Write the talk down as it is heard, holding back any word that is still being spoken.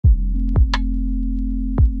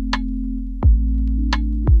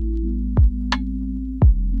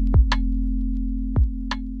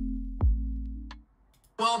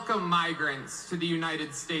welcome migrants to the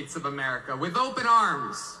United States of America with open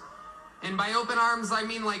arms. And by open arms, I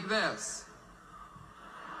mean like this.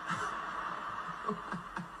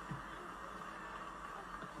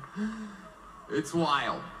 It's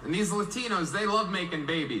wild. And these Latinos, they love making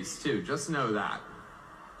babies too. Just know that.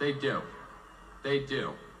 They do. They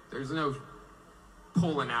do. There's no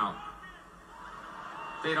pulling out.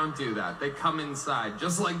 They don't do that. They come inside,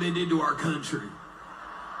 just like they did to our country.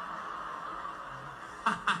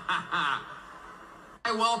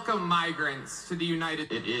 I welcome migrants to the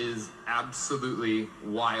United. It is absolutely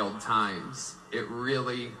wild times. It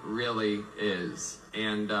really, really is.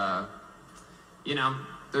 And, you know,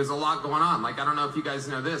 there's a lot going on. Like, I don't know if you guys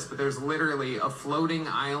know this, but there's literally a floating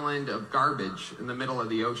island of garbage in the middle of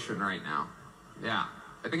the ocean right now. Yeah.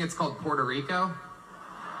 I think it's called Puerto Rico.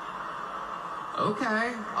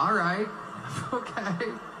 Okay. All right.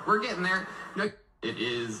 Okay. We're getting there. No, it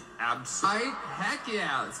is absolutely. Heck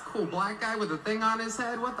yeah. It's a cool black guy with a thing on his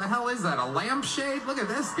head. What the hell is that? A lampshade? Look at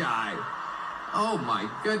this guy. Oh my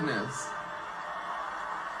goodness.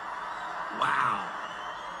 Wow.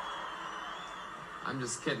 I'm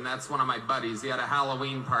just kidding. That's one of my buddies. He had a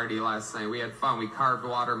Halloween party last night. We had fun. We carved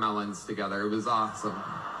watermelons together. It was awesome.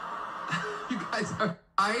 You guys are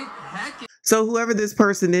right? Heck yeah. So whoever this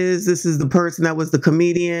person is, this is the person that was the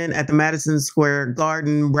comedian at the Madison Square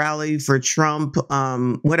Garden rally for Trump,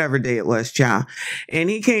 whatever day it was, child. And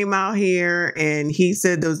he came out here and he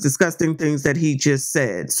said those disgusting things that he just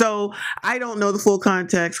said. So I don't know the full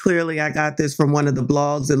context. Clearly, I got this from one of the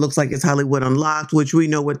blogs. It looks like it's Hollywood Unlocked, which we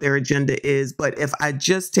know what their agenda is. But if I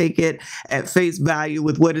just take it at face value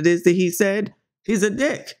with what it is that he said, he's a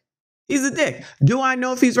dick. He's a dick. Do I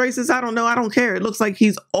know if he's racist? I don't know. I don't care. It looks like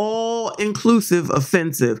he's all-inclusive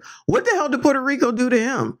offensive. What the hell did Puerto Rico do to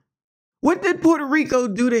him? What did Puerto Rico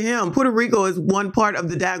do to him? Puerto Rico is one part of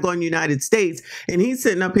the daggone United States, and he's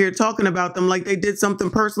sitting up here talking about them like they did something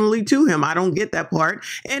personally to him. I don't get that part,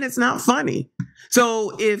 and it's not funny.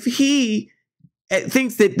 So if he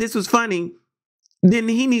thinks that this was funny, then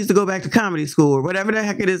he needs to go back to comedy school or whatever the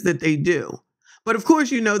heck it is that they do. But of course,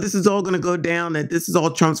 you know, this is all going to go down, that this is all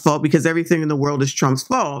Trump's fault because everything in the world is Trump's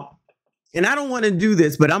fault. And I don't want to do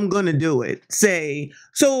this, but I'm going to do it.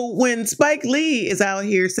 So when Spike Lee is out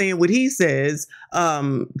here saying what he says,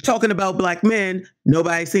 talking about black men,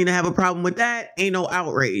 nobody seemed to have a problem with that. Ain't no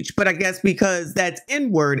outrage. But I guess because that's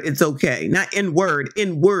N-word, it's okay. Not N-word,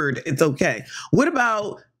 N-word, it's okay. What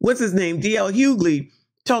about, what's his name, D.L. Hughley,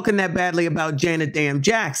 talking that badly about Janet Damn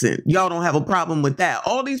Jackson? Y'all don't have a problem with that.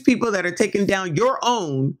 All these people that are taking down your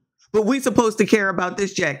own, but we supposed to care about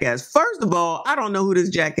this jackass. First of all, I don't know who this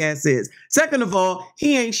jackass is. Second of all,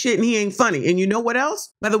 he ain't shit and he ain't funny. And you know what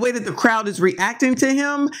else? By the way that the crowd is reacting to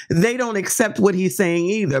him, they don't accept what he's saying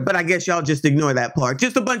either. But I guess y'all just ignore that part.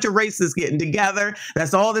 Just a bunch of racists getting together.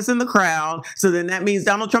 That's all that's in the crowd. So then that means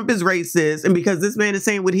Donald Trump is racist. And because this man is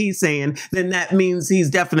saying what he's saying, then that means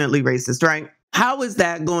he's definitely racist, right? How is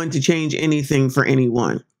that going to change anything for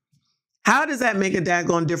anyone? How does that make a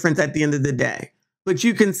daggone difference at the end of the day? But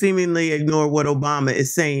you can seemingly ignore what Obama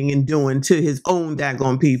is saying and doing to his own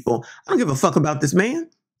daggone people. I don't give a fuck about this man.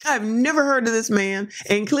 I've never heard of this man.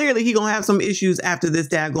 And clearly he gonna have some issues after this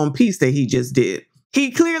daggone piece that he just did.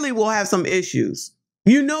 He clearly will have some issues.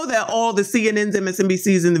 You know that all the CNNs,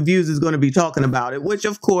 MSNBCs, and the Views is going to be talking about it, which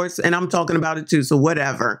of course, and I'm talking about it too, so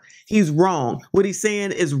whatever. He's wrong. What he's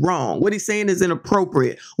saying is wrong. What he's saying is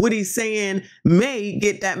inappropriate. What he's saying may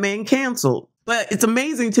get that man canceled. But it's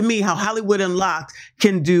amazing to me how Hollywood Unlocked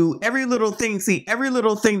can do every little thing, see every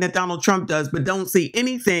little thing that Donald Trump does, but don't see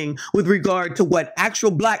anything with regard to what actual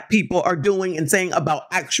black people are doing and saying about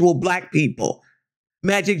actual black people.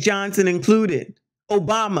 Magic Johnson included,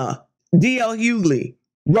 Obama, D.L. Hughley,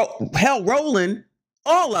 Roland,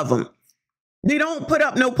 all of them. They don't put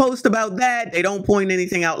up no post about that. They don't point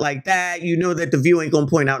anything out like that. You know that The View ain't going to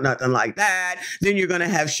point out nothing like that. Then you're going to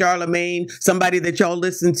have Charlemagne, somebody that y'all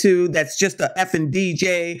listen to that's just a effing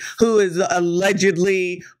DJ who is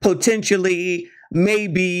allegedly, potentially,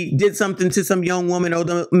 maybe did something to some young woman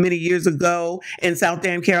many years ago in South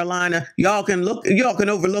Damn Carolina. Y'all can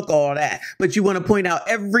overlook all that. But you want to point out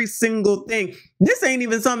every single thing. This ain't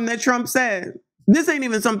even something that Trump said. This ain't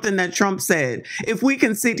even something that Trump said. If we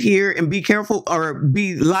can sit here and be careful or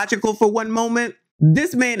be logical for one moment,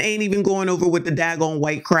 this man ain't even going over with the daggone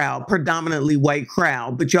white crowd, predominantly white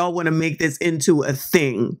crowd, but y'all want to make this into a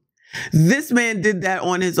thing. This man did that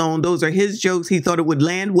on his own. Those are his jokes. He thought it would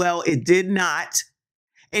land well. It did not.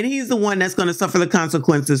 And he's the one that's going to suffer the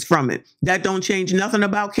consequences from it. That don't change nothing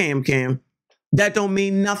about Cam. That don't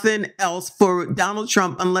mean nothing else for Donald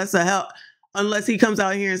Trump unless unless he comes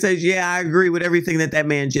out here and says, yeah, I agree with everything that that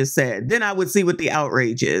man just said. Then I would see what the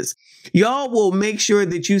outrage is. Y'all will make sure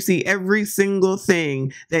that you see every single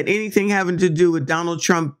thing that anything having to do with Donald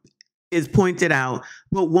Trump is pointed out,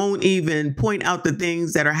 but won't even point out the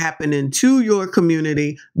things that are happening to your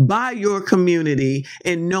community, by your community,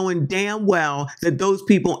 and knowing damn well that those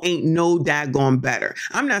people ain't no daggone better.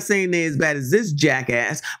 I'm not saying they're as bad as this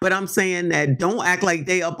jackass, but I'm saying that don't act like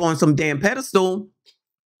they up on some damn pedestal.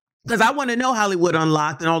 Because I want to know Hollywood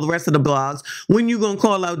Unlocked and all the rest of the blogs, when you going to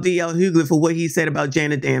call out D.L. Hughley for what he said about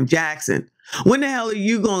Janet damn Jackson? When the hell are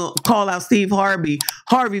you going to call out Steve Harvey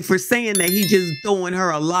for saying that he just throwing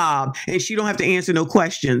her a lob and she don't have to answer no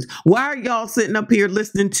questions? Why are y'all sitting here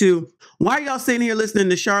listening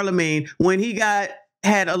to Charlemagne when he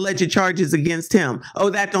had alleged charges against him?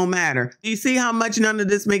 Oh, that don't matter. Do you see how much none of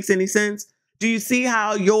this makes any sense? Do you see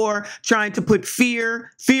how you're trying to put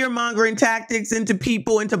fear-mongering tactics into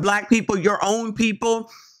people, into black people, your own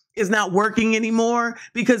people, is not working anymore?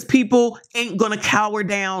 Because people ain't going to cower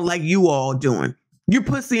down like you all doing. You're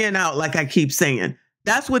pussying out, like I keep saying.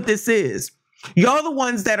 That's what this is. Y'all the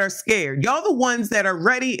ones that are scared. Y'all the ones that are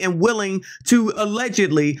ready and willing to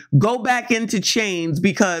allegedly go back into chains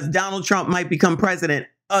because Donald Trump might become president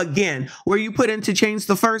again. Were you put into chains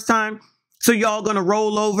the first time? So y'all gonna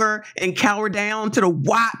roll over and cower down to the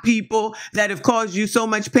white people that have caused you so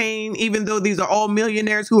much pain, even though these are all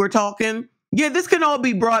millionaires who are talking? Yeah, this can all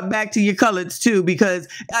be brought back to your colors too, because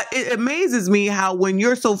it amazes me how when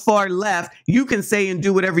you're so far left, you can say and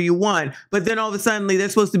do whatever you want. But then all of a sudden,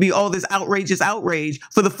 there's supposed to be all this outrageous outrage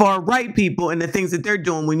for the far right people and the things that they're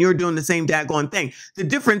doing when you're doing the same daggone thing. The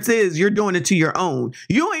difference is you're doing it to your own.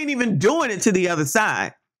 You ain't even doing it to the other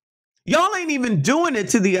side. Y'all ain't even doing it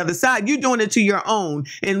to the other side. You're doing it to your own.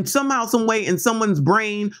 And somehow, some way, in someone's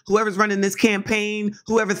brain, whoever's running this campaign,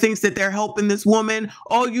 whoever thinks that they're helping this woman,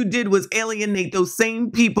 all you did was alienate those same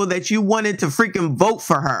people that you wanted to freaking vote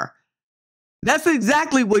for her. That's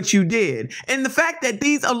exactly what you did. And the fact that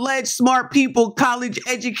these alleged smart people, college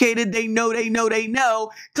educated, they know,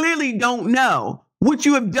 clearly don't know. What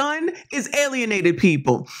you have done is alienated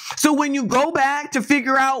people. So when you go back to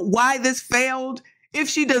figure out why this failed, if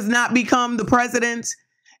she does not become the president,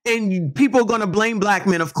 and people are going to blame black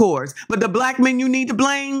men, of course, but the black men you need to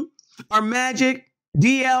blame are Magic,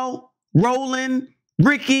 DL, Roland,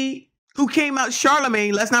 Ricky, who came out,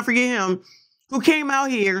 Charlemagne, let's not forget him, who came out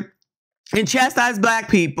here and chastised black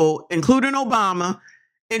people, including Obama,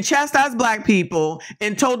 and chastised black people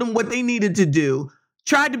and told them what they needed to do,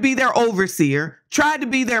 tried to be their overseer, tried to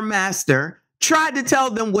be their master, tried to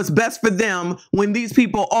tell them what's best for them when these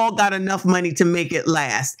people all got enough money to make it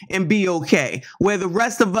last and be okay. Where the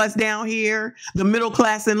rest of us down here, the middle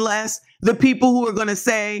class and less, the people who are going to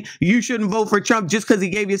say you shouldn't vote for Trump just because he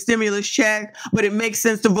gave you a stimulus check, but it makes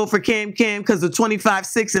sense to vote for Cam because of 25,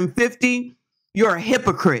 6, and 50, you're a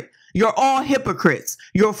hypocrite. You're all hypocrites.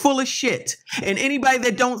 You're full of shit. And anybody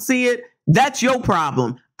that don't see it, that's your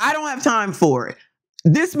problem. I don't have time for it.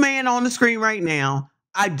 This man on the screen right now,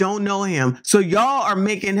 I don't know him. So y'all are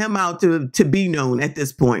making him out to be known at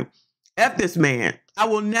this point. F this man. I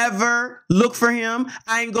will never look for him.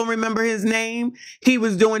 I ain't going to remember his name. He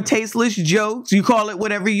was doing tasteless jokes. You call it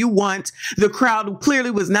whatever you want. The crowd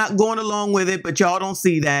clearly was not going along with it, but y'all don't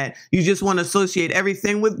see that. You just want to associate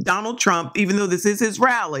everything with Donald Trump, even though this is his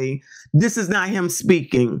rally. This is not him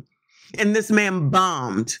speaking. And this man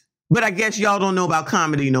bombed. But I guess y'all don't know about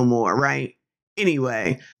comedy no more, right?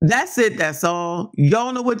 Anyway, that's it. That's all.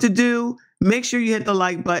 Y'all know what to do. Make sure you hit the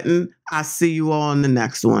like button. I'll see you all on the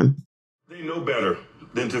next one. They know better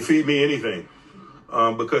than to feed me anything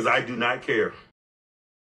because I do not care.